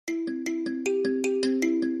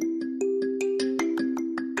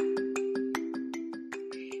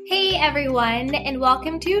everyone, and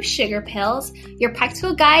welcome to Sugar Pills, your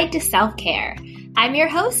practical guide to self-care. I'm your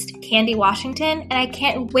host, Candy Washington, and I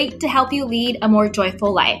can't wait to help you lead a more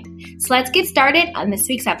joyful life. So let's get started on this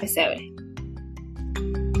week's episode.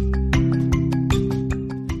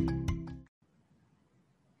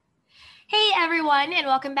 Hey everyone, and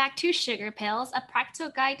welcome back to Sugar Pills, a practical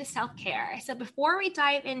guide to self-care. So before we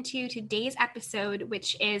dive into today's episode,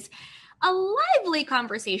 which is a lively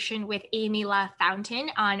conversation with Amy LaFountain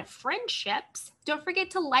on friendships, don't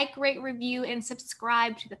forget to like, rate, review, and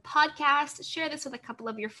subscribe to the podcast. Share this with a couple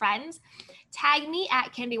of your friends. Tag me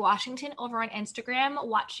at Candy Washington over on Instagram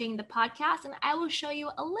watching the podcast, and I will show you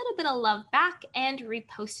a little bit of love back and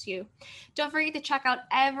repost you. Don't forget to check out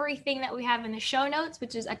everything that we have in the show notes,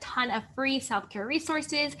 which is a ton of free self-care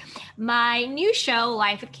resources, my new show,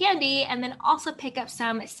 Life with Candy, and then also pick up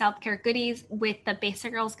some self-care goodies with the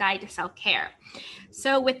Basic Girl's Guide to Self-Care.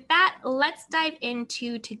 So with that, let's dive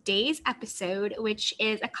into today's episode, which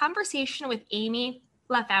is a conversation with Amy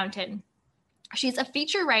LaFountain. She's a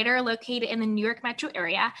feature writer located in the New York metro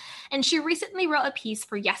area, and she recently wrote a piece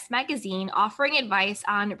for Yes Magazine offering advice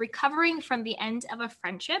on recovering from the end of a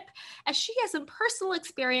friendship, as she has some personal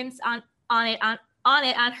experience on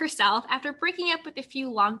it herself after breaking up with a few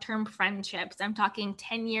long-term friendships. I'm talking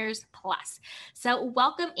 10 years plus. So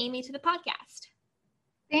welcome, Amy, to the podcast.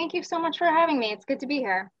 Thank you so much for having me. It's good to be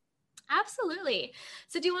here. Absolutely.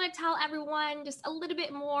 So do you want to tell everyone just a little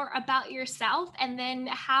bit more about yourself and then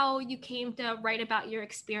how you came to write about your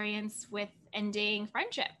experience with ending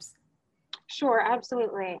friendships? Sure,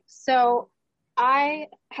 absolutely. So I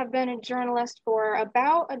have been a journalist for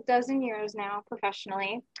about a dozen years now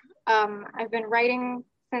professionally. I've been writing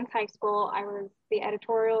since high school. I was the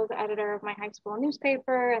editorials editor of my high school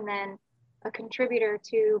newspaper and then a contributor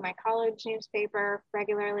to my college newspaper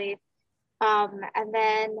regularly. And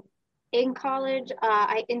then in college,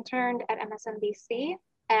 I interned at MSNBC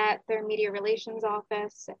at their media relations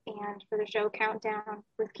office and for the show Countdown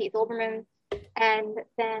with Keith Olbermann. And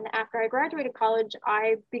then after I graduated college,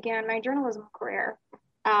 I began my journalism career.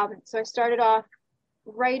 So I started off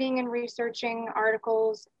writing and researching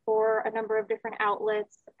articles for a number of different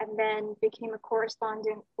outlets and then became a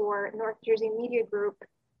correspondent for North Jersey Media Group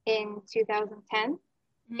in 2010.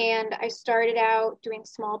 And I started out doing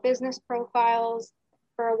small business profiles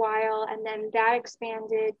for a while, and then that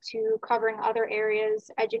expanded to covering other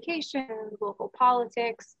areas, education, local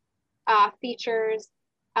politics, features,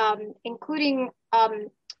 including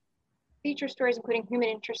feature stories, including human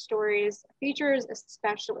interest stories, features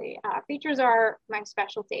especially. Features are my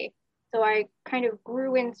specialty. So I kind of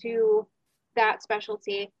grew into that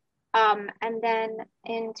specialty. And then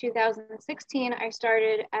in 2016, I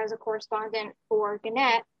started as a correspondent for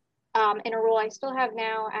Gannett in a role I still have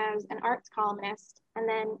now as an arts columnist. And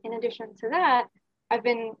then in addition to that, I've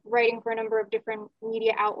been writing for a number of different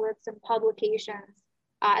media outlets and publications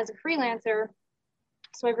as a freelancer.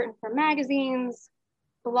 So I've written for magazines,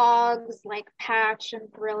 blogs like Patch and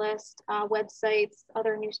Thrillist, websites,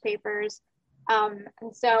 other newspapers. And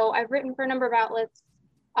so I've written for a number of outlets,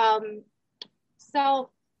 Self,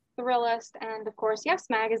 Thrillist, and of course, Yes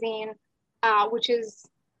Magazine, which is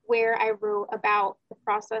where I wrote about the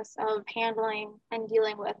process of handling and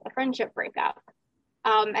dealing with a friendship breakup.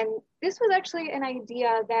 And this was actually an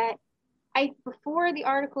idea that before the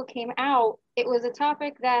article came out, it was a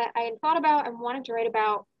topic that I had thought about and wanted to write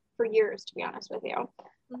about for years, to be honest with you.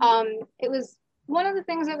 It was one of the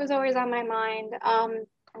things that was always on my mind, and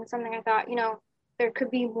something I thought, there could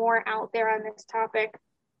be more out there on this topic.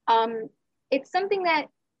 It's something that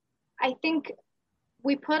I think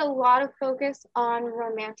we put a lot of focus on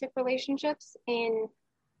romantic relationships in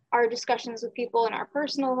our discussions with people in our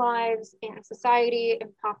personal lives, in society, in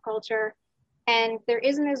pop culture. And there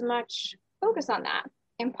isn't as much focus on that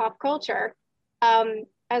in pop culture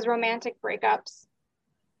as romantic breakups,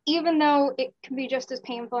 even though it can be just as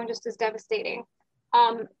painful and just as devastating.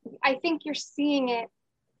 I think you're seeing it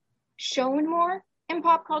shown more in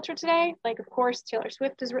pop culture today. Like, of course, Taylor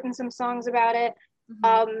Swift has written some songs about it.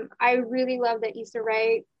 I really love that Issa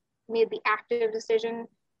Rae made the active decision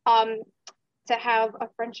to have a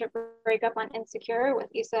friendship breakup on Insecure with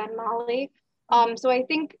Issa and Molly. So I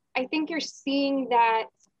think you're seeing that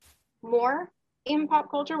more in pop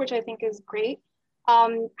culture, which I think is great.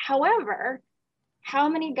 However, how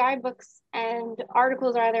many guidebooks and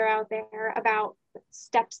articles are there out there about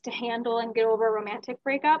steps to handle and get over a romantic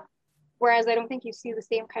breakup? Whereas I don't think you see the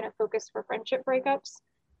same kind of focus for friendship breakups.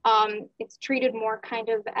 It's treated more kind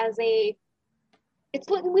of as we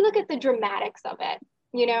look at the dramatics of it,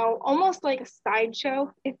 almost like a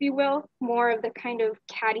sideshow, if you will, more of the kind of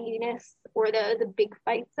cattiness or the big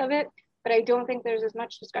fights of it. but I don't think there's as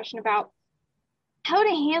much discussion about how to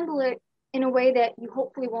handle it in a way that you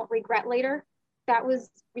hopefully won't regret later. That was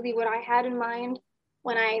really what I had in mind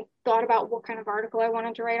when I thought about what kind of article I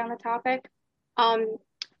wanted to write on the topic.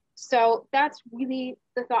 So that's really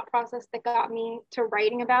the thought process that got me to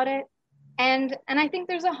writing about it. And I think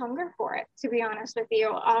there's a hunger for it, to be honest with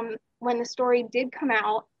you. When the story did come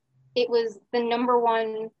out, it was the number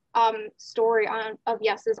one story of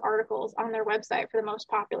Yes's articles on their website for the most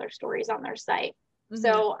popular stories on their site. Mm-hmm.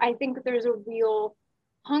 So I think that there's a real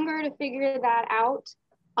hunger to figure that out,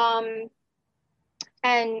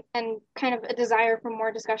 and kind of a desire for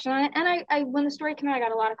more discussion on it. And I when the story came out, I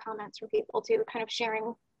got a lot of comments from people too, kind of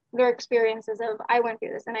sharing their experiences of, I went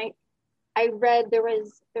through this. And I read there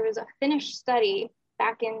was a Finnish study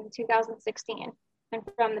back in 2016, and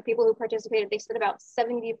from the people who participated, they said about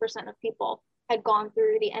 70% of people had gone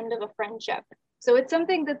through the end of a friendship. So it's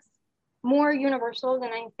something that's more universal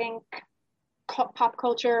than I think pop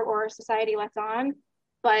culture or society lets on,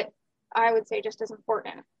 but I would say just as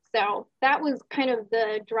important. So that was kind of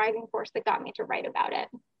the driving force that got me to write about it.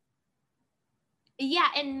 Yeah,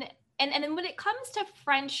 and then when it comes to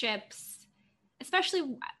friendships,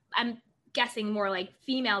 especially I'm guessing more like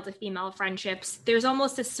female to female friendships, there's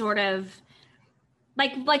almost this sort of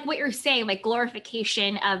like what you're saying, like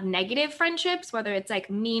glorification of negative friendships, whether it's like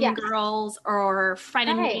mean girls or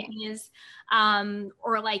frenemies,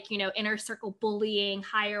 or like, you know, inner circle bullying,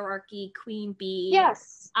 hierarchy, queen bee.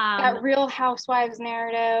 Yes, that Real Housewives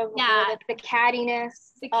narrative. Yeah, the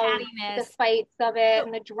cattiness, the fights of it,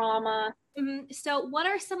 and the drama. Mm-hmm. So what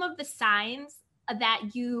are some of the signs that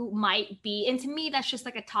you might be, and to me, that's just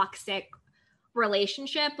like a toxic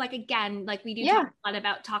relationship. Like, again, like we do talk a lot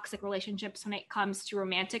about toxic relationships when it comes to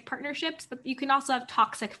romantic partnerships, but you can also have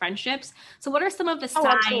toxic friendships. So what are some of the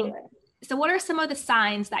signs? So what are some of the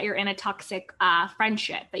signs that you're in a toxic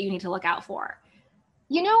friendship that you need to look out for?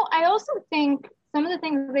 You know, I also think some of the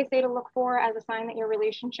things they say to look for as a sign that your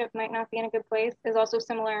relationship might not be in a good place is also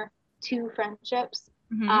similar to friendships.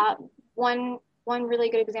 Mm-hmm. One really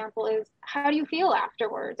good example is, how do you feel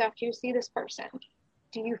afterwards after you see this person?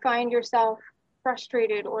 Do you find yourself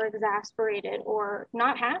frustrated or exasperated or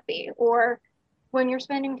not happy? Or when you're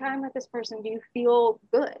spending time with this person, do you feel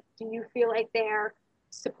good? Do you feel like they're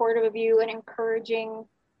supportive of you and encouraging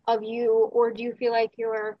of you? Or do you feel like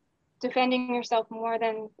you're defending yourself more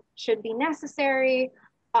than should be necessary?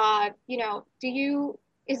 You know,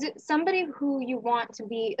 is it somebody who you want to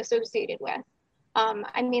be associated with?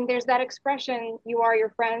 I mean, there's that expression, you are your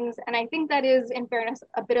friends. And I think that is, in fairness,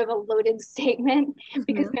 a bit of a loaded statement,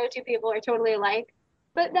 because no two people are totally alike.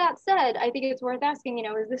 But that said, I think it's worth asking, you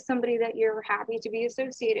know, is this somebody that you're happy to be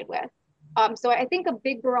associated with? So I think a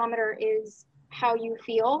big barometer is how you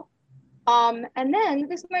feel. And then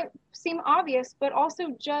this might seem obvious, but also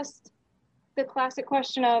just the classic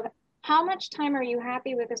question of, how much time are you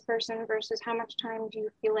happy with this person versus how much time do you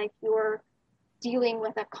feel like you're dealing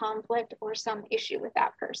with a conflict or some issue with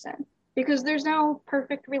that person? Because there's no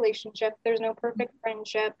perfect relationship, there's no perfect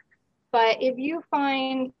friendship. But if you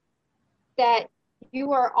find that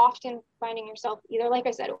you are often finding yourself either, like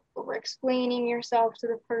I said, over explaining yourself to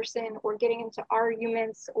the person or getting into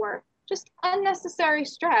arguments or just unnecessary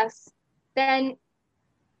stress, then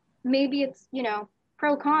maybe it's, you know,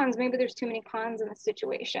 pro cons, maybe there's too many cons in the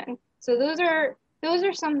situation. So those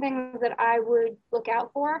are some things that I would look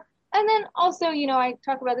out for. And then also, you know, I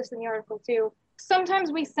talk about this in the article too,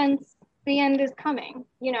 sometimes we sense the end is coming,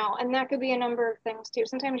 you know, and that could be a number of things too.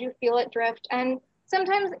 Sometimes you feel it drift, and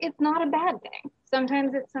sometimes it's not a bad thing.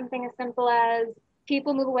 Sometimes it's something as simple as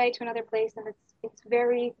people move away to another place, and it's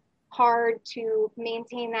very hard to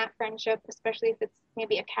maintain that friendship, especially if it's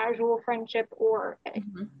maybe a casual friendship or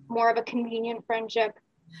more of a convenient friendship.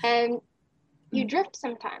 And you drift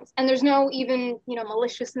sometimes, and there's no even, you know,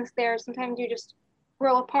 maliciousness there. Sometimes you just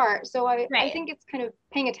grow apart. So I think it's kind of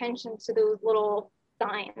paying attention to those little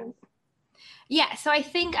signs. Yeah. So I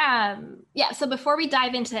think, so before we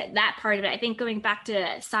dive into that part of it, I think going back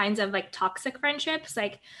to signs of like toxic friendships,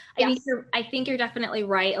 like, I think you're definitely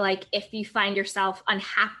right. Like if you find yourself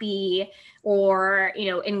unhappy or, you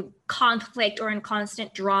know, in conflict or in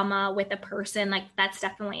constant drama with a person, like that's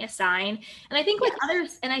definitely a sign. And I think with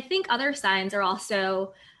others, and I think other signs are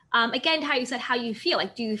also, again, how you said, how you feel,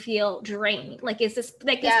 like, do you feel drained? Like, is this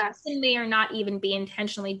like this person may or not even be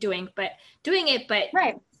intentionally doing it, but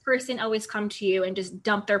person always come to you and just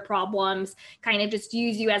dump their problems, kind of just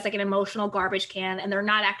use you as like an emotional garbage can, and they're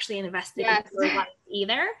not actually invested in your life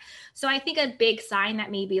either. So I think a big sign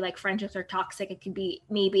that maybe like friendships are toxic, it could be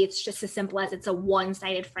maybe it's just as simple as it's a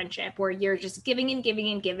one-sided friendship where you're just giving and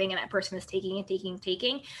giving and giving, and that person is taking and taking and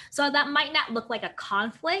taking. So that might not look like a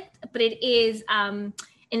conflict, but it is an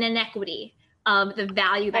inequity of the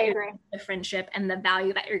value that you're getting in the friendship and the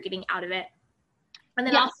value that you're getting out of it. And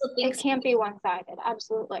then also it can't be one-sided.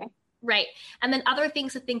 Absolutely. Right. And then other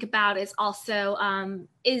things to think about is also,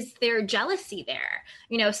 is there jealousy there?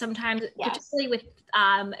 You know, sometimes, particularly with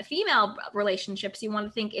female relationships, you want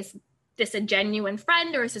to think, is this a genuine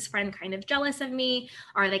friend, or is this friend kind of jealous of me?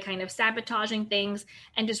 Are they kind of sabotaging things?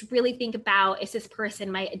 And just really think about, is this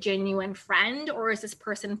person my genuine friend, or is this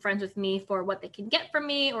person friends with me for what they can get from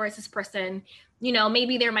me? Or is this person, you know,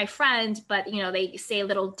 maybe they're my friend, but, you know, they say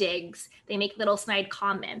little digs, they make little snide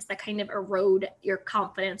comments that kind of erode your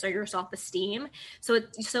confidence or your self-esteem. So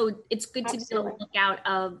it's good to be able to look out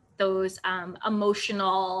of those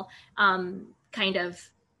emotional kind of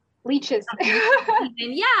leeches. It's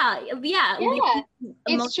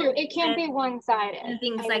true. It can't be one-sided. And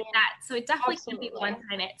things like that. So it definitely can be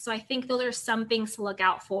one-sided. So I think those are some things to look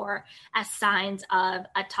out for as signs of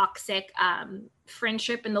a toxic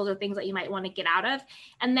friendship, and those are things that you might want to get out of.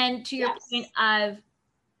 And then to your point of,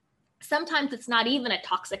 sometimes it's not even a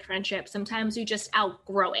toxic friendship. Sometimes you just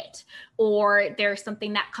outgrow it, or there's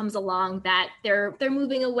something that comes along that they're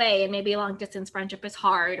moving away, and maybe a long distance friendship is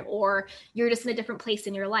hard, or you're just in a different place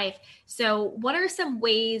in your life. So what are some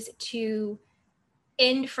ways to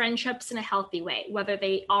end friendships in a healthy way, whether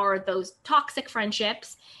they are those toxic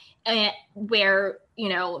friendships where, you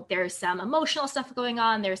know, there's some emotional stuff going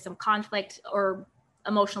on, there's some conflict or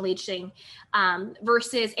emotional leeching,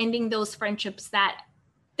 versus ending those friendships that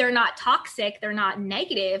they're not toxic, they're not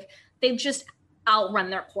negative, they've just outrun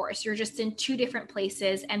their course. You're just in two different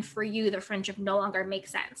places, and for you, the friendship no longer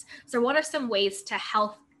makes sense. So what are some ways to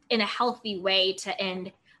in a healthy way to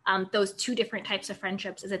end those two different types of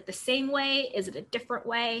friendships? Is it the same way? Is it a different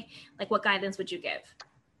way? Like, what guidance would you give?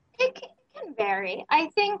 It can vary. I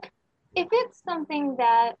think if it's something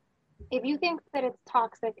that, if you think that it's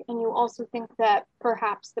toxic and you also think that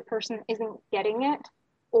perhaps the person isn't getting it,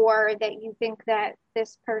 or that you think that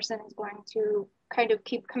this person is going to kind of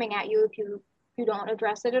keep coming at you if you don't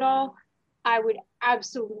address it at all, I would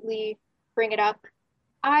absolutely bring it up.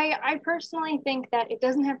 I personally think that it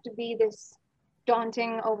doesn't have to be this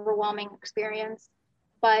daunting, overwhelming experience,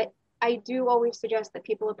 but I do always suggest that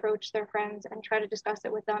people approach their friends and try to discuss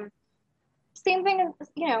it with them. Same thing as,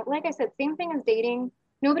 you know, like I said, same thing as dating.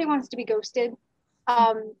 Nobody wants to be ghosted.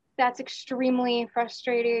 That's extremely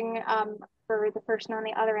frustrating for the person on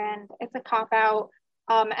the other end. It's a cop-out.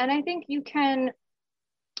 And I think you can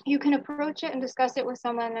approach it and discuss it with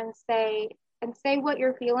someone and say what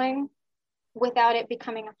you're feeling without it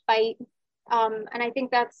becoming a fight. And I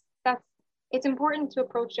think that's it's important to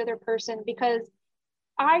approach the other person, because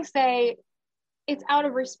I say it's out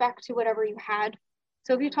of respect to whatever you had.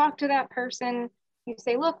 So if you talk to that person, you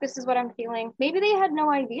say, look, this is what I'm feeling. Maybe they had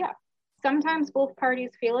no idea. Sometimes both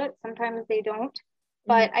parties feel it, sometimes they don't.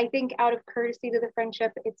 But I think out of courtesy to the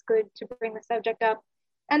friendship, it's good to bring the subject up.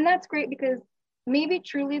 And that's great, because maybe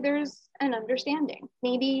truly there's an understanding.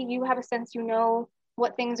 Maybe you have a sense you know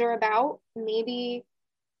what things are about. Maybe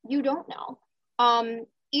you don't know.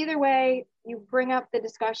 Either way, you bring up the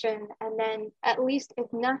discussion, and then at least if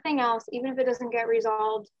nothing else, even if it doesn't get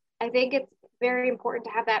resolved, I think it's very important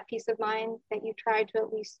to have that peace of mind that you tried to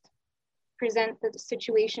at least present the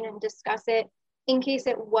situation and discuss it in case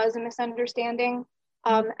it was a misunderstanding.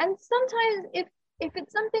 And sometimes if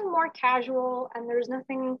it's something more casual and there's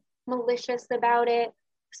nothing malicious about it,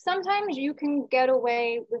 sometimes you can get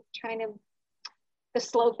away with kind of the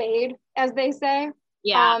slow fade, as they say.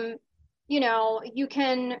 You know, you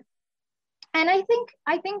can, and I think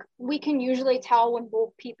we can usually tell when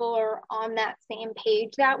both people are on that same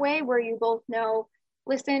page that way, where you both know,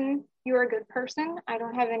 listen, you're a good person, I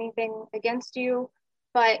don't have anything against you,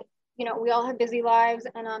 but you know, we all have busy lives,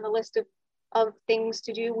 and on the list of things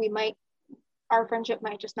to do, our friendship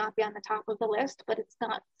might just not be on the top of the list, but it's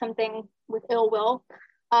not something with ill will.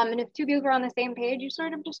 And if two people are on the same page, you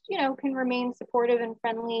sort of just, you know, can remain supportive and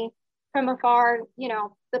friendly from afar. You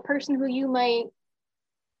know, the person who you might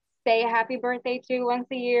say a happy birthday to once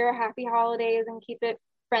a year, happy holidays, and keep it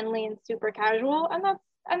friendly and super casual,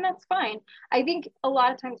 and that's fine. I think a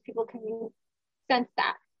lot of times people can sense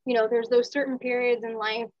that. You know, there's those certain periods in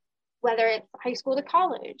life, whether it's high school to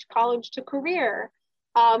college to career,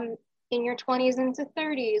 in your 20s into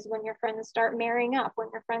 30s, when your friends start marrying up, when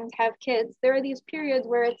your friends have kids, there are these periods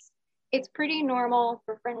where it's pretty normal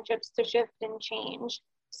for friendships to shift and change.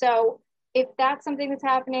 So if that's something that's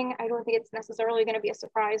happening, I don't think it's necessarily going to be a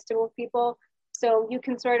surprise to both people. So you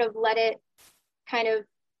can sort of let it kind of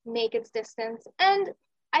make its distance. And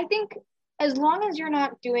I think as long as you're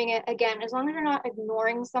not doing it again, as long as you're not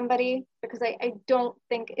ignoring somebody, because I don't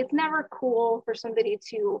think it's never cool for somebody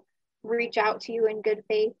to reach out to you in good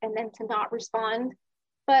faith and then to not respond.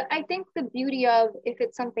 But I think the beauty of if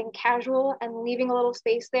it's something casual and leaving a little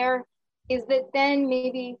space there is that then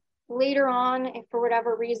maybe later on, if for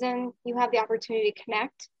whatever reason you have the opportunity to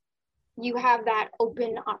connect, you have that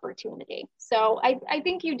open opportunity. So I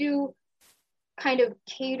think you do kind of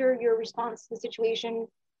cater your response to the situation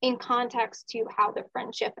in context to how the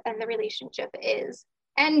friendship and the relationship is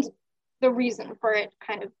and the reason for it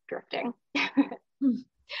kind of drifting.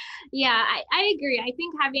 Yeah, I agree. I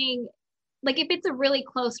think having, like, if it's a really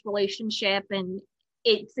close relationship and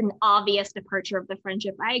it's an obvious departure of the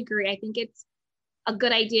friendship, I agree. I think it's a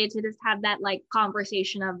good idea to just have that like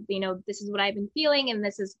conversation of, you know, this is what I've been feeling and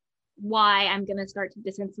this is why I'm going to start to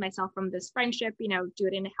distance myself from this friendship, you know, do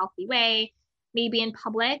it in a healthy way, maybe in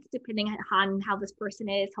public, depending on how this person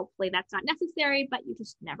is. Hopefully that's not necessary, but you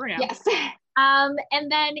just never know. Yes. And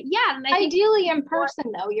then, yeah. And ideally in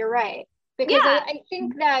person though, you're right. Because yeah. I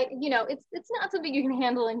think that, you know, it's not something you can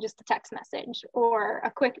handle in just a text message or a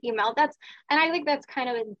quick email. And I think that's kind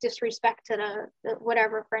of a disrespect to the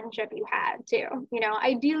whatever friendship you had too, you know,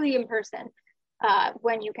 ideally in person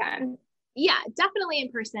when you can. Yeah, definitely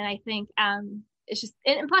in person. I think it's just,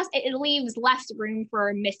 and plus it leaves less room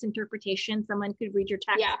for misinterpretation. Someone could read your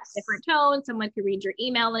text in a different tone. Someone could read your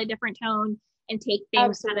email in a different tone and take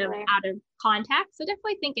things kind of out of context. So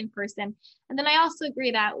definitely think in person. And then I also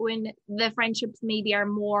agree that when the friendships maybe are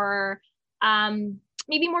more,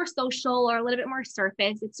 maybe more social or a little bit more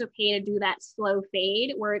surface, it's okay to do that slow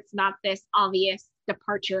fade where it's not this obvious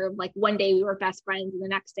departure of like one day we were best friends and the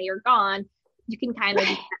next day you're gone. You can kind of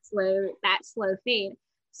do that slow fade.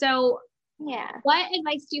 So yeah, what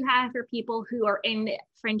advice do you have for people who are in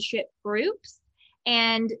friendship groups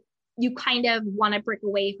and you kind of want to break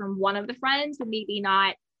away from one of the friends and maybe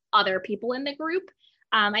not other people in the group?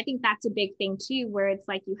 I think that's a big thing too, where it's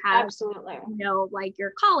like you have, absolutely, you know, like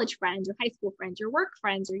your college friends, your high school friends, your work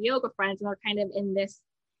friends, your yoga friends, and they're kind of in this,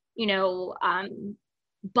 you know,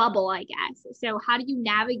 bubble, I guess. So how do you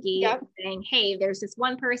navigate saying, hey, there's this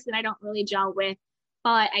one person I don't really gel with,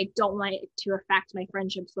 but I don't want it to affect my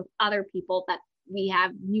friendships with other people that we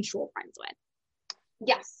have mutual friends with?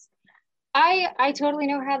 Yes. I totally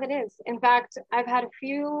know how that is. In fact, I've had a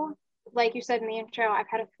few, like you said in the intro, I've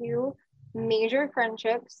had a few major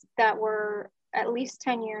friendships that were at least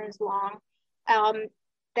 10 years long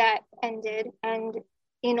that ended. And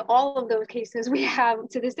in all of those cases, we have,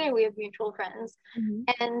 to this day, we have mutual friends. Mm-hmm.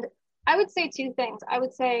 And I would say two things. I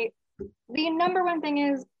would say the number one thing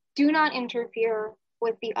is do not interfere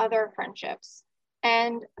with the other friendships.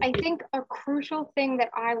 And I think a crucial thing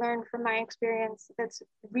that I learned from my experience that's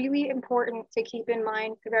really important to keep in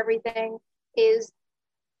mind through everything is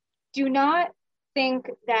do not think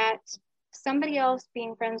that somebody else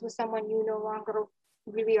being friends with someone you no longer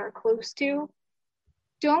really are close to,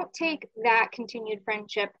 don't take that continued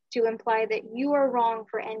friendship to imply that you are wrong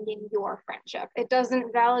for ending your friendship. It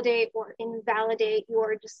doesn't validate or invalidate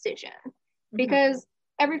your decision because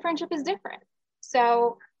every friendship is different.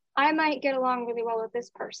 So I might get along really well with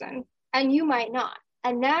this person and you might not.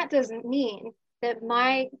 And that doesn't mean that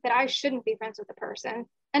I shouldn't be friends with the person.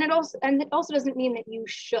 And it also doesn't mean that you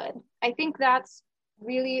should. I think that's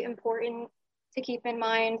really important to keep in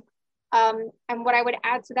mind. And what I would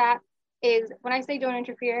add to that is when I say don't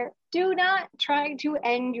interfere, do not try to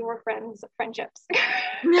end your friendships.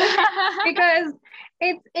 Because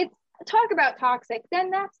it's talk about toxic, then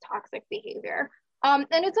that's toxic behavior. And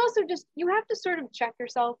it's also just, you have to sort of check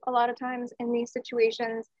yourself a lot of times in these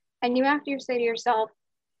situations. And you have to say to yourself,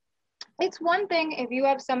 it's one thing if you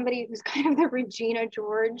have somebody who's kind of the Regina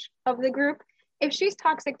George of the group. If she's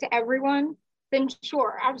toxic to everyone, then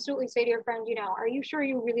sure, absolutely say to your friend, you know, are you sure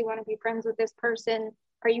you really want to be friends with this person?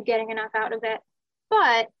 Are you getting enough out of it?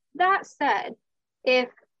 But that said, if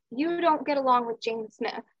you don't get along with Jane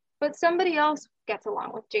Smith, but somebody else gets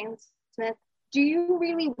along with Jane Smith, do you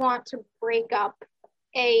really want to break up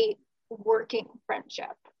a working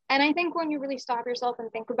friendship? And I think when you really stop yourself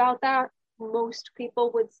and think about that, most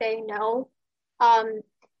people would say no.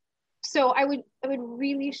 So I would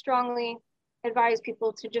really strongly advise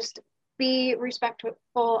people to just be respectful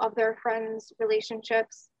of their friends'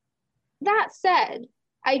 relationships. That said,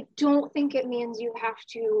 I don't think it means you have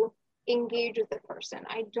to engage with the person.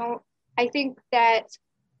 I think that,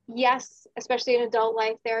 yes, especially in adult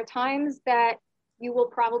life, there are times that you will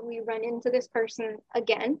probably run into this person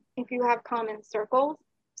again if you have common circles.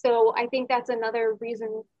 So I think that's another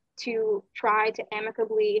reason to try to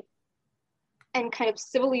amicably and kind of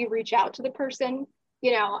civilly reach out to the person.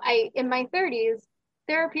 You know, in my 30s,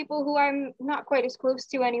 there are people who I'm not quite as close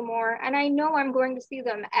to anymore. And I know I'm going to see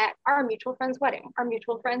them at our mutual friend's wedding, our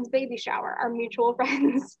mutual friend's baby shower, our mutual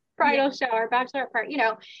friend's bridal shower, bachelorette party. You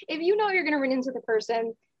know, if you know you're going to run into the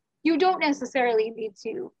person, you don't necessarily need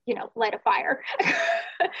to, you know, light a fire.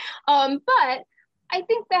 But I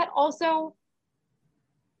think that also,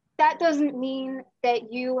 that doesn't mean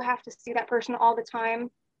that you have to see that person all the time.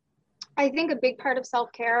 I think a big part of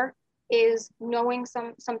self-care is knowing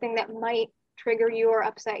something that might trigger you or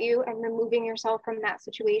upset you and removing yourself from that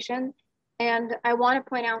situation. And I want to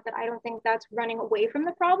point out that I don't think that's running away from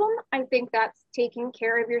the problem. I think that's taking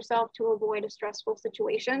care of yourself to avoid a stressful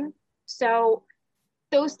situation. So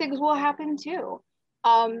those things will happen too.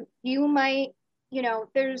 You might, you know,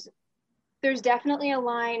 there's definitely a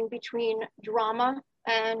line between drama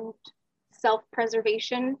and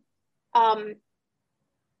self-preservation.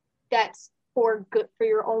 That's for good for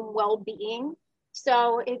your own well-being.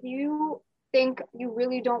 So if you think you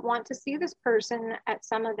really don't want to see this person at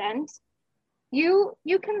some event, you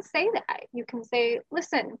can say that. You can say,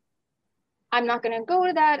 listen, I'm not going to go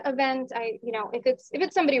to that event. You know, if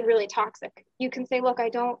it's somebody really toxic, you can say, look, I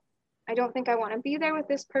don't think I want to be there with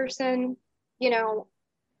this person. You know,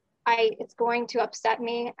 it's going to upset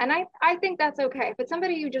me. And I think that's okay. If it's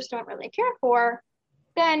somebody you just don't really care for,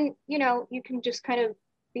 then, you know, you can just kind of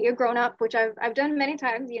be a grown up, which I've done many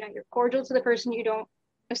times. You know, you're cordial to the person you don't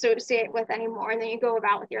associate with anymore, and then you go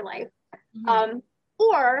about with your life. Mm-hmm.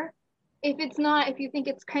 Or if you think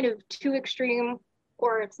it's kind of too extreme,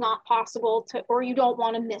 or it's not possible to, or you don't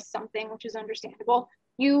want to miss something, which is understandable,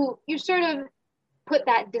 you sort of put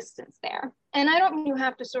that distance there. And I don't mean you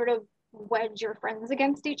have to sort of wedge your friends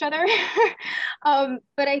against each other.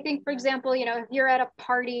 But I think, for example, you know, if you're at a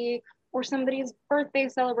party or somebody's birthday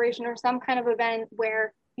celebration or some kind of event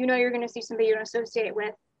where you know you're going to see somebody you don't associate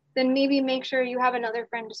with, then maybe make sure you have another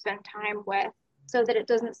friend to spend time with so that it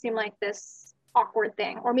doesn't seem like this awkward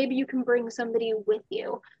thing. Or maybe you can bring somebody with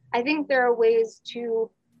you. I think there are ways to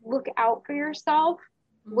look out for yourself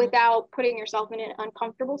without putting yourself in an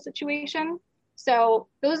uncomfortable situation. So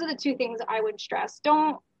those are the two things I would stress.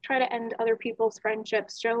 Don't try to end other people's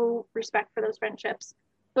friendships. Show respect for those friendships,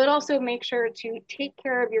 but also make sure to take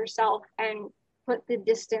care of yourself and put the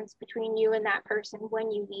distance between you and that person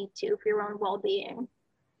when you need to for your own well-being.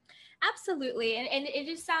 Absolutely. And it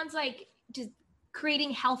just sounds like just creating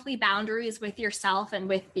healthy boundaries with yourself and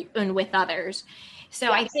with others. So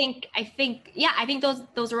yes. I think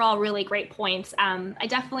those are all really great points. I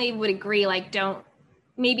definitely would agree. Like, don't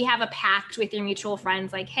maybe have a pact with your mutual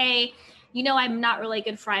friends. Like, hey, you know, I'm not really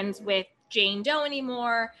good friends with Jane Doe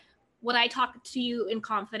anymore. What I talk to you in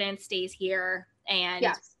confidence stays here. And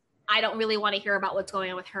yes. I don't really want to hear about what's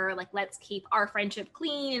going on with her. Like, let's keep our friendship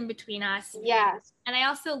clean in between us. Yes. And I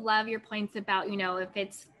also love your points about, you know, if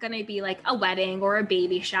it's going to be like a wedding or a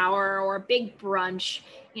baby shower or a big brunch,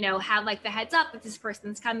 you know, have like the heads up that this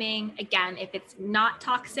person's coming. Again, if it's not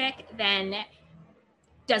toxic, then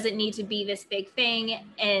doesn't need to be this big thing.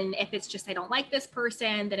 And if it's just, I don't like this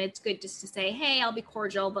person, then it's good just to say, hey, I'll be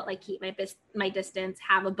cordial, but like keep my distance,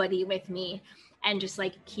 have a buddy with me, and just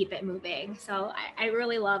like keep it moving. So I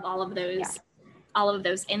really love all of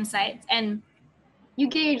those insights. And you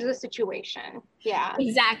gauge the situation. Yeah,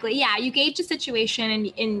 exactly. Yeah. You gauge the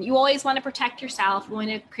situation, and you always want to protect yourself. You want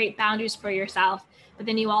to create boundaries for yourself, but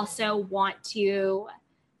then you also want to,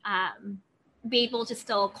 be able to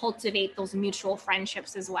still cultivate those mutual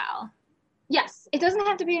friendships as well. Yes, it doesn't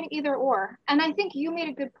have to be an either or. And I think you made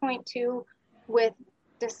a good point too with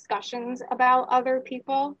discussions about other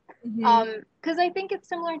people. Because I think it's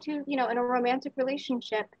similar to, you know, in a romantic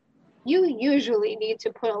relationship, you usually need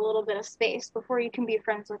to put a little bit of space before you can be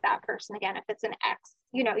friends with that person again. If it's an ex,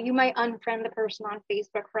 you know, you might unfriend the person on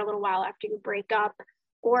Facebook for a little while after you break up.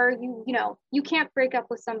 Or you know, you can't break up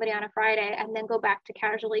with somebody on a Friday and then go back to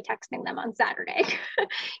casually texting them on Saturday.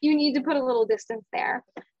 You need to put a little distance there.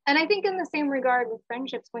 And I think in the same regard with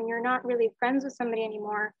friendships, when you're not really friends with somebody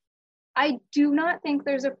anymore, I do not think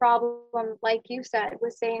there's a problem, like you said,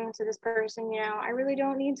 with saying to this person, you know, I really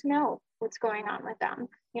don't need to know what's going on with them.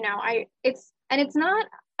 You know, it's not,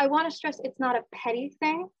 I want to stress, it's not a petty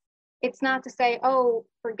thing. It's not to say, oh,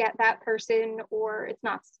 forget that person, or it's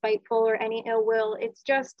not spiteful or any ill will. It's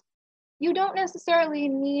just, you don't necessarily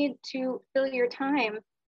need to fill your time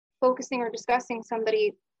focusing or discussing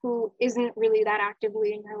somebody who isn't really that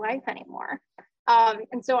actively in your life anymore.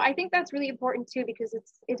 And so I think that's really important too, because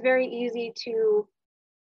it's very easy to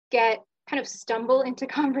kind of stumble into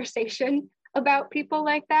conversation about people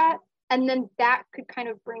like that. And then that could kind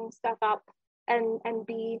of bring stuff up and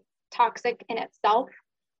be toxic in itself.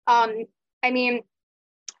 I mean,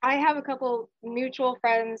 I have a couple mutual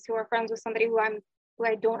friends who are friends with somebody who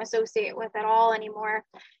I don't associate with at all anymore.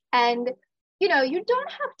 And, you know, you don't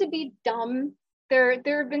have to be dumb. There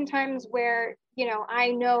have been times where, you know,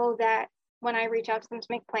 I know that when I reach out to them to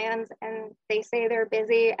make plans and they say they're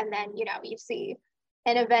busy, and then, you know, you see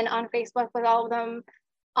an event on Facebook with all of them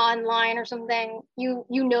online or something, you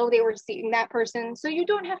know they were seeing that person. So you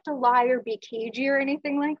don't have to lie or be cagey or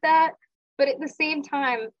anything like that. But at the same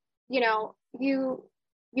time, you know, you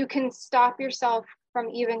can stop yourself from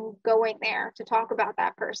even going there to talk about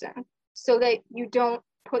that person, so that you don't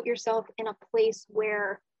put yourself in a place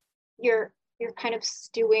where you're kind of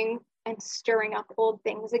stewing and stirring up old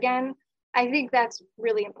things again. I think that's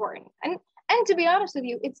really important. And to be honest with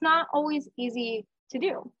you, it's not always easy to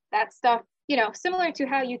do that stuff, you know, similar to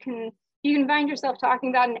how you can find yourself talking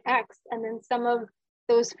about an ex, and then some of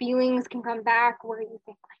those feelings can come back where you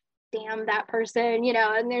think like, damn, that person, you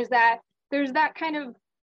know, and there's that kind of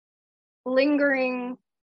lingering,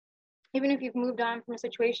 even if you've moved on from a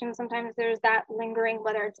situation, sometimes there's that lingering,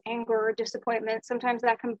 whether it's anger or disappointment, sometimes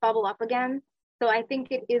that can bubble up again. So I think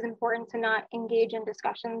it is important to not engage in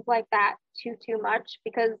discussions like that too much,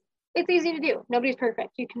 because it's easy to do. Nobody's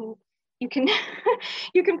perfect. You can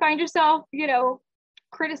you can find yourself, you know,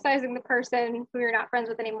 criticizing the person who you're not friends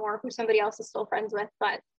with anymore, who somebody else is still friends with,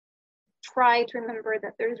 but try to remember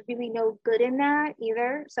that there's really no good in that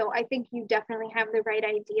either. So I think you definitely have the right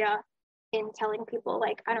idea in telling people,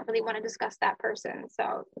 like, I don't really want to discuss that person.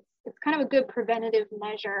 So it's kind of a good preventative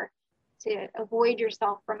measure to avoid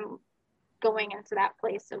yourself from going into that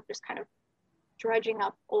place of just kind of dredging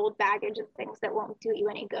up old baggage and things that won't do you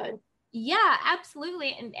any good. Yeah,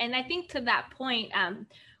 absolutely. And I think to that point,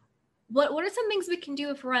 what are some things we can do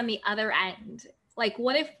if we're on the other end? Like,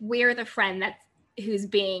 what if we're the friend who's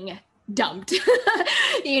being dumped?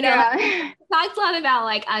 You know, Yeah. talks a lot about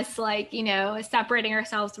like us, like, you know, separating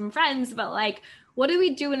ourselves from friends, but like, what do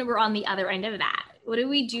we do when we're on the other end of that? What do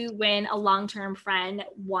we do when a long-term friend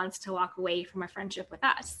wants to walk away from a friendship with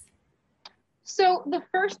us? So the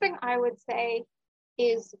first thing I would say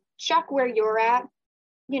is check where you're at,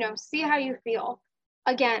 you know, see how you feel.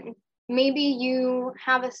 Again, maybe you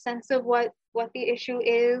have a sense of what the issue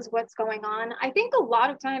is, what's going on. I think a lot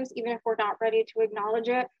of times, even if we're not ready to acknowledge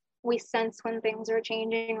it, we sense when things are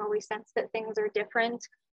changing, or we sense that things are different.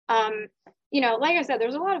 Um, you know, like I said,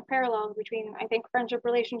 there's a lot of parallels between, I think, friendship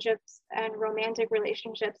relationships and romantic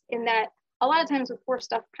relationships, in that a lot of times before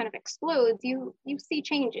stuff kind of explodes, you see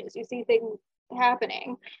changes, you see things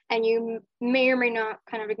happening, and you may or may not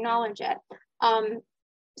kind of acknowledge it. Um,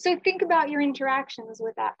 so think about your interactions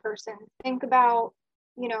with that person. Think about,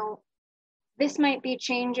 you know, this might be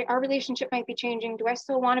changing, our relationship might be changing. Do I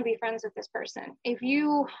still want to be friends with this person? If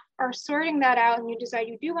you are sorting that out and you decide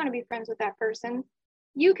you do want to be friends with that person,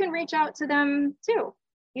 you can reach out to them too.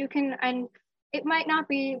 You can, and it might not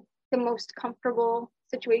be the most comfortable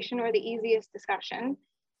situation or the easiest discussion.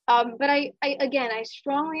 But I again, I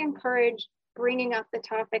strongly encourage bringing up the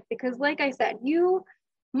topic, because like I said, you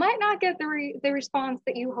might not get the response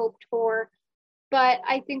that you hoped for, but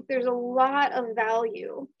I think there's a lot of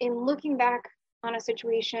value in looking back on a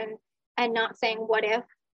situation and not saying what if,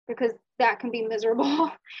 because that can be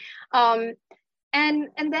miserable. um, and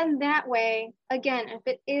then that way, again, if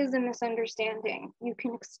it is a misunderstanding, you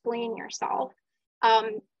can explain yourself,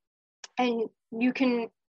 um, and you can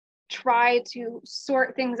try to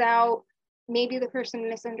sort things out. Maybe the person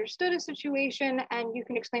misunderstood a situation, and you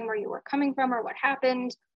can explain where you were coming from or what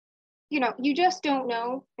happened. You know, you just don't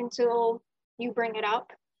know until you bring it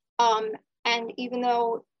up. Um, and even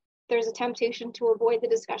though there's a temptation to avoid the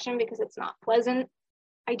discussion because it's not pleasant,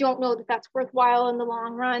 I don't know that that's worthwhile in the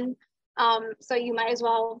long run. So you might as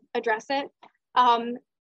well address it. Um,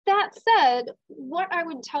 that said, what I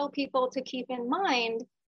would tell people to keep in mind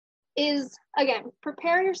is, again,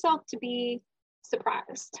 prepare yourself to be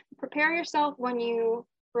surprised. Prepare yourself when you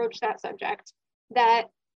broach that subject, that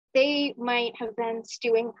they might have been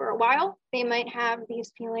stewing for a while. They might have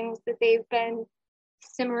these feelings that they've been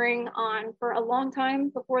simmering on for a long time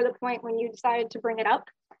before the point when you decided to bring it up.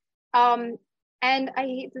 Um, and I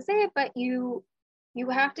hate to say it, but you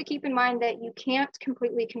have to keep in mind that you can't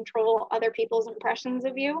completely control other people's impressions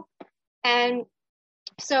of you. And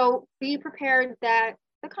so be prepared that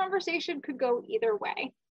the conversation could go either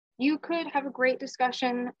way. You could have a great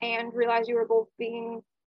discussion and realize you were both being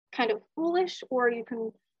kind of foolish, or you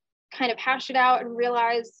can kind of hash it out and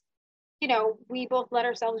realize, you know, we both let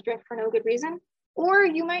ourselves drift for no good reason. Or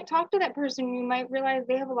you might talk to that person, you might realize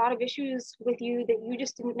they have a lot of issues with you that you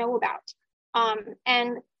just didn't know about.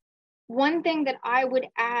 And one thing that I would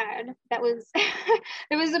add that was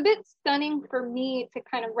that was a bit stunning for me to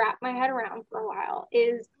kind of wrap my head around for a while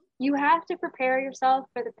is you have to prepare yourself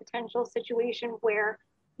for the potential situation where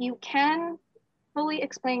you can fully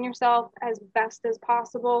explain yourself as best as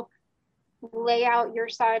possible, lay out your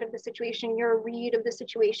side of the situation, your read of the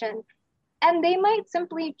situation, and they might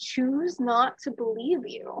simply choose not to believe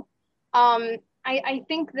you. I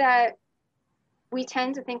think that we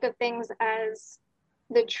tend to think of things as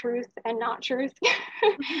the truth and not truth.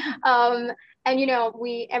 um, and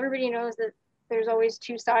everybody knows that there's always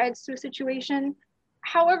two sides to a situation.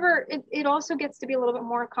 However, it also gets to be a little bit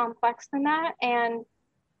more complex than that. And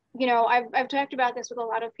I've talked about this with a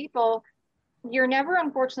lot of people. You're never,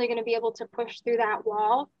 unfortunately, going to be able to push through that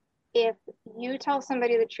wall if you tell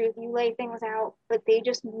somebody the truth, you lay things out, but they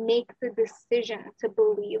just make the decision to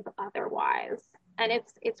believe otherwise. And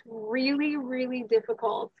it's really, really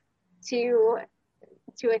difficult to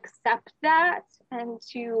accept that and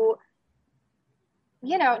to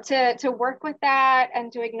work with that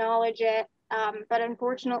and to acknowledge it. But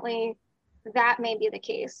unfortunately, that may be the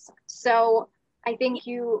case. So I think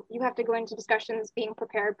you have to go into discussions being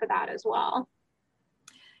prepared for that as well.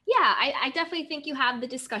 Yeah, I definitely think you have the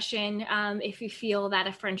discussion if you feel that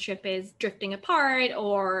a friendship is drifting apart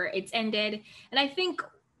or it's ended. And I think,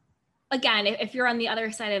 again, if you're on the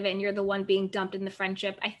other side of it and you're the one being dumped in the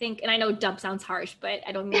friendship, I think, and I know dump sounds harsh, but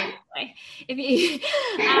I don't mean it that way. If you,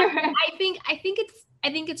 I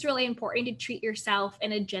think it's really important to treat yourself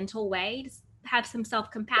in a gentle way, to have some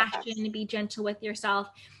self-compassion, Yes. and be gentle with yourself.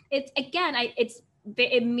 It's again,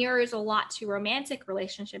 it mirrors a lot to romantic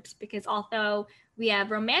relationships, because although we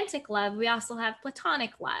have romantic love, we also have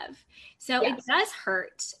platonic love. So Yes. it does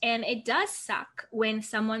hurt and it does suck when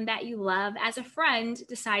someone that you love as a friend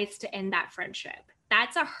decides to end that friendship.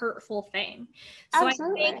 That's a hurtful thing. So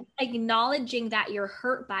Absolutely. I think acknowledging that you're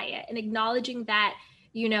hurt by it and acknowledging that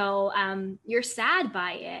you're sad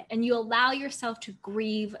by it, and you allow yourself to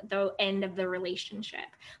grieve the end of the relationship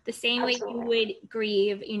the same Absolutely. way you would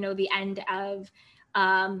grieve the end of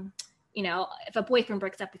if a boyfriend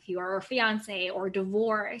breaks up with you, or a fiance, or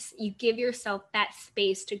divorce. You give yourself that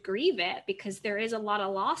space to grieve it, because there is a lot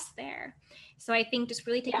of loss there. So I think just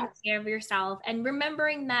really taking care of yourself and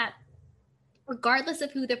remembering that regardless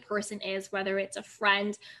of who the person is, whether it's a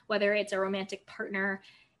friend, whether it's a romantic partner,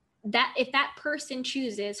 that if that person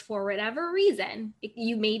chooses for whatever reason,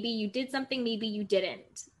 maybe you did something, maybe you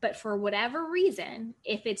didn't, but for whatever reason,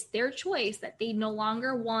 if it's their choice that they no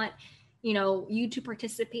longer want you to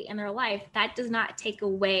participate in their life, that does not take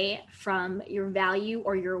away from your value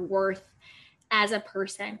or your worth as a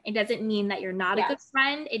person. It doesn't mean that you're not a good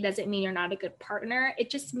friend. It doesn't mean you're not a good partner.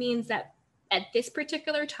 It just means that at this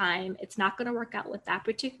particular time, it's not going to work out with that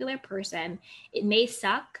particular person. It may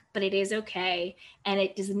suck, but it is okay. And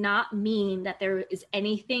it does not mean that there is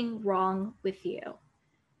anything wrong with you.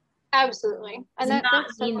 Absolutely. And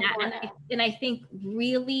that's so important. And I think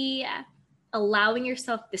really allowing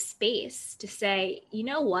yourself the space to say, you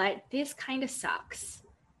know what, this kind of sucks.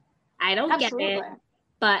 I don't get it,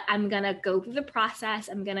 but I'm going to go through the process.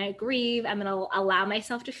 I'm going to grieve. I'm going to allow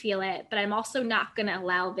myself to feel it, but I'm also not going to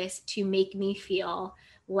allow this to make me feel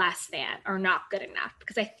less than or not good enough,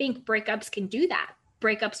 because I think breakups can do that.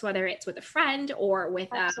 Breakups, whether it's with a friend or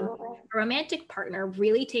with a romantic partner,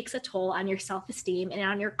 really takes a toll on your self-esteem and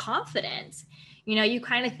on your confidence. You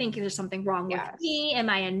kind of think there's something wrong with me. Am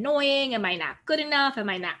I annoying? Am I not good enough? Am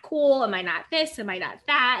I not cool? Am I not this? Am I not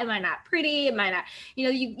that? Am I not pretty? Am I not,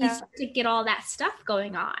 you start to get all that stuff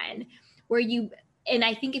going on and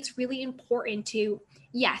I think it's really important to,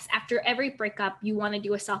 yes, after every breakup, you want to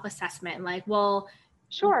do a self-assessment. Like, well,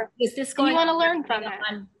 sure. Is this going on? You want to learn from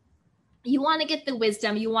it. You want to get the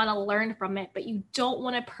wisdom, you want to learn from it, but you don't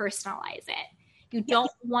want to personalize it. You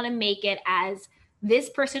don't want to make it as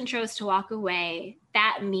this person chose to walk away,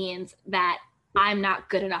 that means that I'm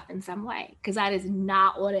not good enough in some way, because that is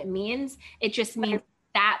not what it means. It just means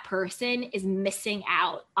that person is missing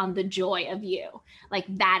out on the joy of you. Like,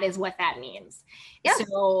 that is what that means. Yeah.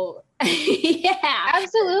 So yeah,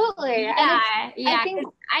 absolutely. Yeah.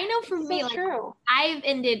 I know for me, like, I've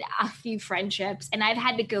ended a few friendships, and I've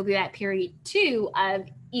had to go through that period too of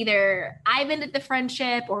either I've ended the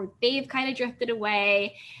friendship or they've kind of drifted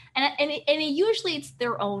away. And usually it's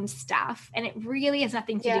their own stuff, and it really has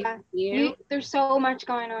nothing to do with you. There's so much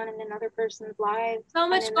going on in another person's life, so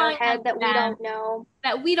much in their head that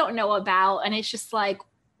we don't know about, and it's just like,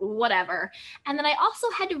 whatever. And then I also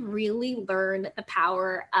had to really learn the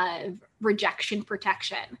power of rejection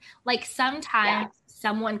protection. Like, sometimes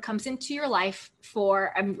someone comes into your life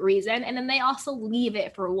for a reason and then they also leave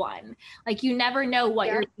it for one. Like you never know what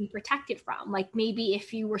you're being protected from. Like maybe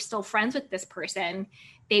if you were still friends with this person,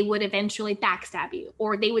 they would eventually backstab you,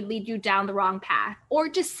 or they would lead you down the wrong path, or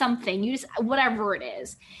just something, you just, whatever it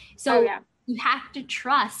is. So you have to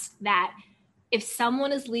trust that if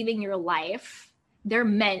someone is leaving your life, they're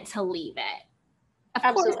meant to leave it.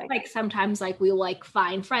 Of course, like sometimes like we'll like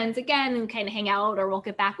find friends again and kind of hang out, or we'll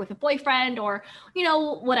get back with a boyfriend, or, you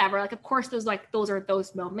know, whatever. Like, of course, those are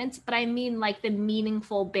those moments. But I mean, like the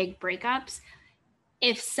meaningful big breakups,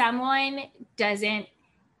 if someone doesn't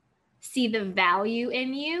see the value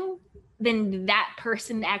in you, then that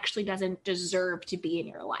person actually doesn't deserve to be in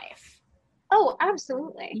your life. Oh,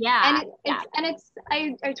 absolutely. Yeah.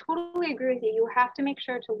 I totally agree with you. You have to make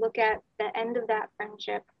sure to look at the end of that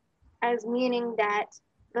friendship as meaning that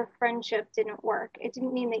the friendship didn't work. It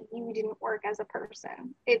didn't mean that you didn't work as a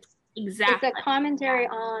person. It's a commentary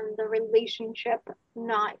on the relationship,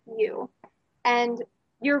 not you. And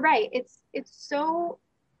you're right. It's so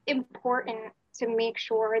important to make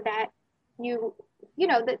sure that you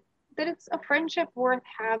know that it's a friendship worth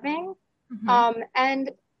having.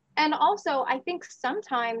 And also I think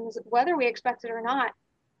sometimes, whether we expect it or not,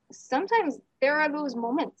 sometimes there are those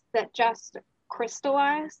moments that just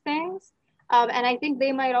crystallize things. And I think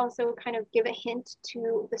they might also kind of give a hint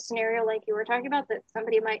to the scenario like you were talking about, that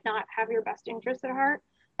somebody might not have your best interest at heart.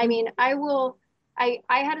 I mean, I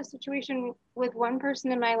had a situation with one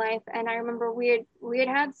person in my life, and I remember we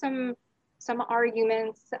had some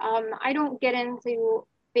arguments. I don't get into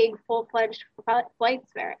big full-fledged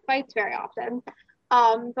fights very often.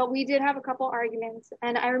 But we did have a couple arguments,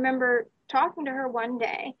 and I remember talking to her one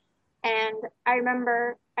day, and I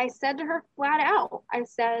remember I said to her flat out, I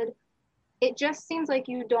said, it just seems like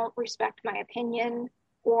you don't respect my opinion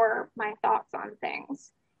or my thoughts on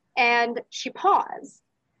things. And she paused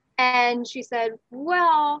and she said,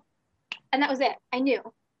 well, and that was it. I knew.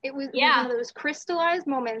 It was one of those crystallized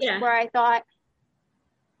moments where I thought,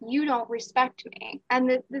 you don't respect me. And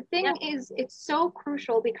the thing is, it's so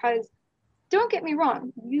crucial, because don't get me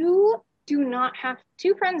wrong,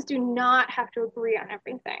 two friends do not have to agree on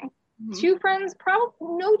everything. Two friends,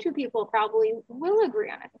 no two people probably will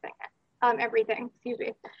agree on everything, excuse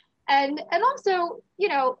me. And also, you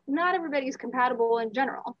know, not everybody's compatible in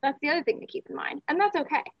general. That's the other thing to keep in mind, and that's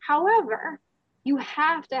okay. However, you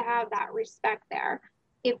have to have that respect there.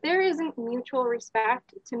 If there isn't mutual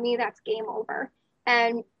respect, to me, that's game over.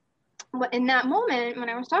 And in that moment, when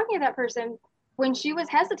I was talking to that person, when she was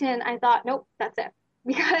hesitant, I thought, nope, that's it.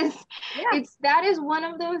 Because that is one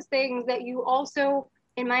of those things that you also,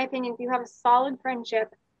 in my opinion, if you have a solid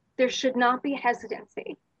friendship, there should not be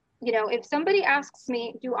hesitancy. You know, if somebody asks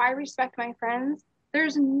me, do I respect my friends?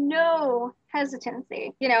 There's no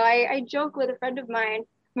hesitancy. You know, I joke with a friend of mine,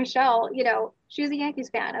 Michelle, you know, she's a Yankees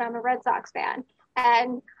fan and I'm a Red Sox fan.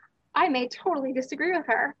 And I may totally disagree with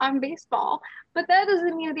her on baseball, but that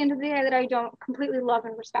doesn't mean at the end of the day that I don't completely love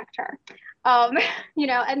and respect her. You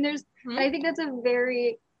know, and I think that's a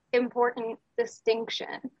very important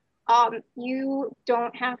distinction. You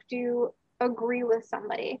don't have to agree with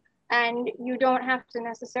somebody, and you don't have to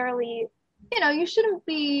necessarily, you know, you shouldn't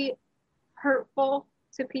be hurtful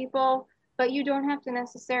to people, but you don't have to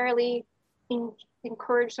necessarily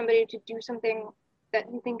encourage somebody to do something that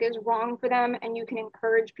you think is wrong for them. And you can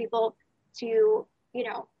encourage people to, you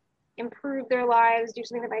know, improve their lives, do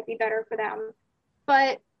something that might be better for them.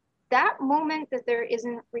 But that moment that there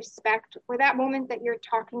isn't respect, or that moment that you're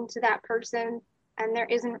talking to that person and there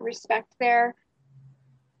isn't respect there,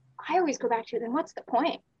 I always go back to, then what's the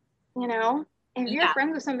point? You know, if you're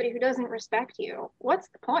friends with somebody who doesn't respect you, what's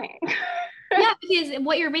the point? Yeah, because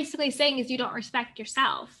what you're basically saying is you don't respect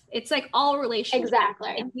yourself. It's like all relationships.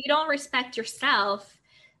 Exactly. If you don't respect yourself,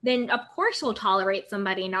 then of course you'll tolerate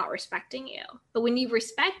somebody not respecting you. But when you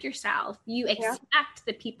respect yourself, you expect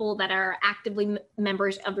the people that are actively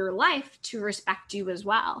members of your life to respect you as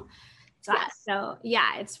well. So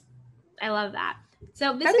I love that.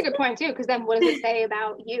 So that's a good point too, because then what does it say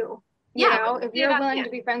about you? You know, if you're willing to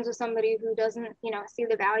be friends with somebody who doesn't, you know, see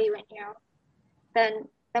the value in you, then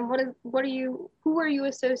who are you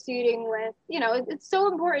associating with? You know, it's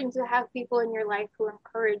so important to have people in your life who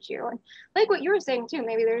encourage you. And like what you were saying too,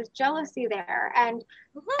 maybe there's jealousy there. And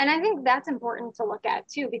I think that's important to look at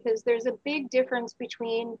too, because there's a big difference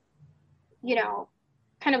between, you know,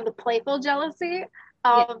 kind of the playful jealousy,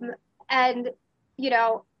 and, you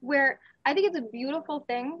know, where I think it's a beautiful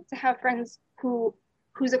thing to have friends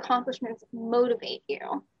whose accomplishments motivate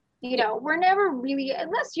you. You know, we're never really,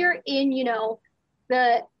 unless you're in, you know,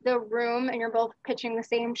 the room and you're both pitching the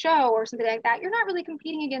same show or something like that, you're not really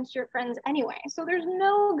competing against your friends anyway. So there's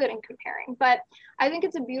no good in comparing. But I think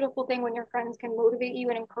it's a beautiful thing when your friends can motivate you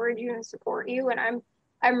and encourage you and support you. And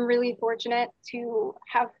I'm really fortunate to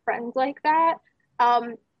have friends like that.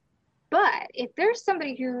 But if there's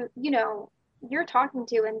somebody who, you know, you're talking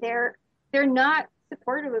to and they're not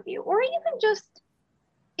supportive of you, or even just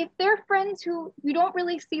if they're friends who you don't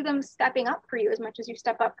really see them stepping up for you as much as you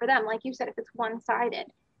step up for them, like you said, if it's one-sided,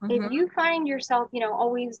 if you find yourself, you know,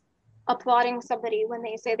 always applauding somebody when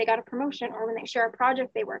they say they got a promotion or when they share a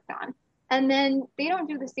project they worked on, and then they don't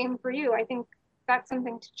do the same for you, I think that's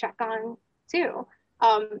something to check on too.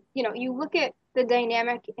 You know, you look at the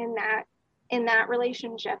dynamic in that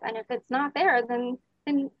relationship, and if it's not there, then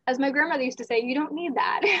as my grandmother used to say, you don't need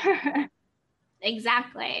that.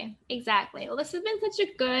 Exactly. Well, this has been such a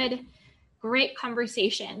great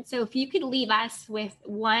conversation. So if you could leave us with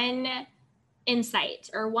one insight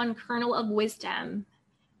or one kernel of wisdom,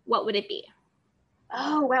 what would it be?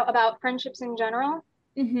 Oh, wow. About friendships in general?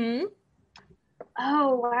 Mm-hmm.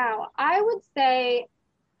 Oh, wow. I would say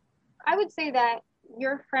that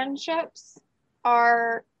your friendships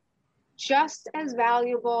are just as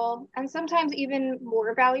valuable, and sometimes even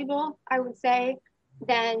more valuable, I would say,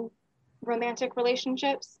 than romantic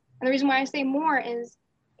relationships. And the reason why I say more is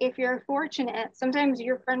if you're fortunate, sometimes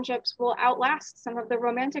your friendships will outlast some of the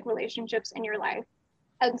romantic relationships in your life.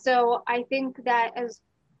 And so I think that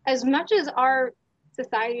as much as our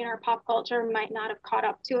society and our pop culture might not have caught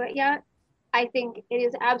up to it yet, I think it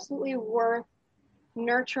is absolutely worth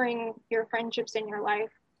nurturing your friendships in your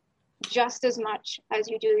life just as much as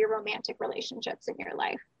you do your romantic relationships in your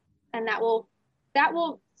life. And that will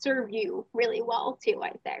serve you really well too,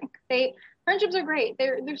 I think. Friendships are great.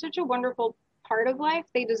 They're such a wonderful part of life.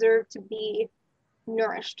 They deserve to be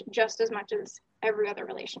nourished just as much as every other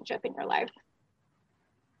relationship in your life.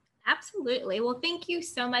 Absolutely. Well, thank you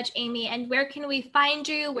so much, Amy. And where can we find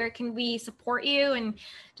you? Where can we support you and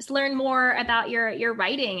just learn more about your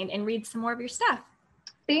writing and read some more of your stuff?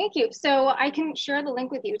 Thank you. So I can share the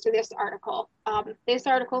link with you to this article. This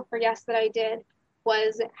article for Yes That I Did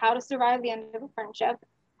was how to survive the end of a friendship.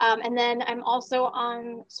 And then I'm also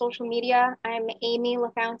on social media. I'm Amy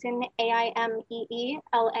LaFountain, AIMEE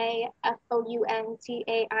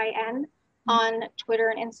LAFOUNTAIN on Twitter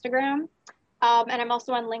and Instagram. And I'm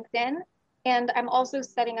also on LinkedIn. And I'm also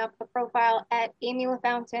setting up a profile at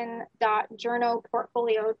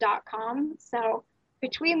amylafountain.journoportfolio.com. So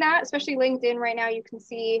between that, especially LinkedIn right now, you can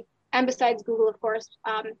see, and besides Google, of course,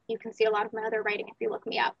 you can see a lot of my other writing if you look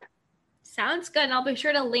me up. Sounds good. And I'll be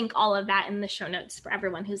sure to link all of that in the show notes for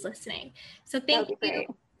everyone who's listening. So thank you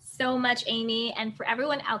so much, Amy. And for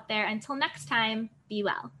everyone out there, until next time, be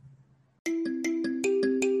well.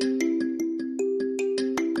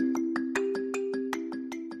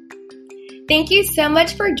 Thank you so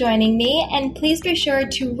much for joining me, and please be sure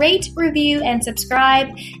to rate, review, and subscribe.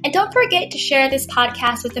 And don't forget to share this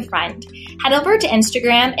podcast with a friend. Head over to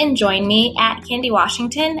Instagram and join me at Candy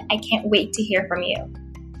Washington. I can't wait to hear from you.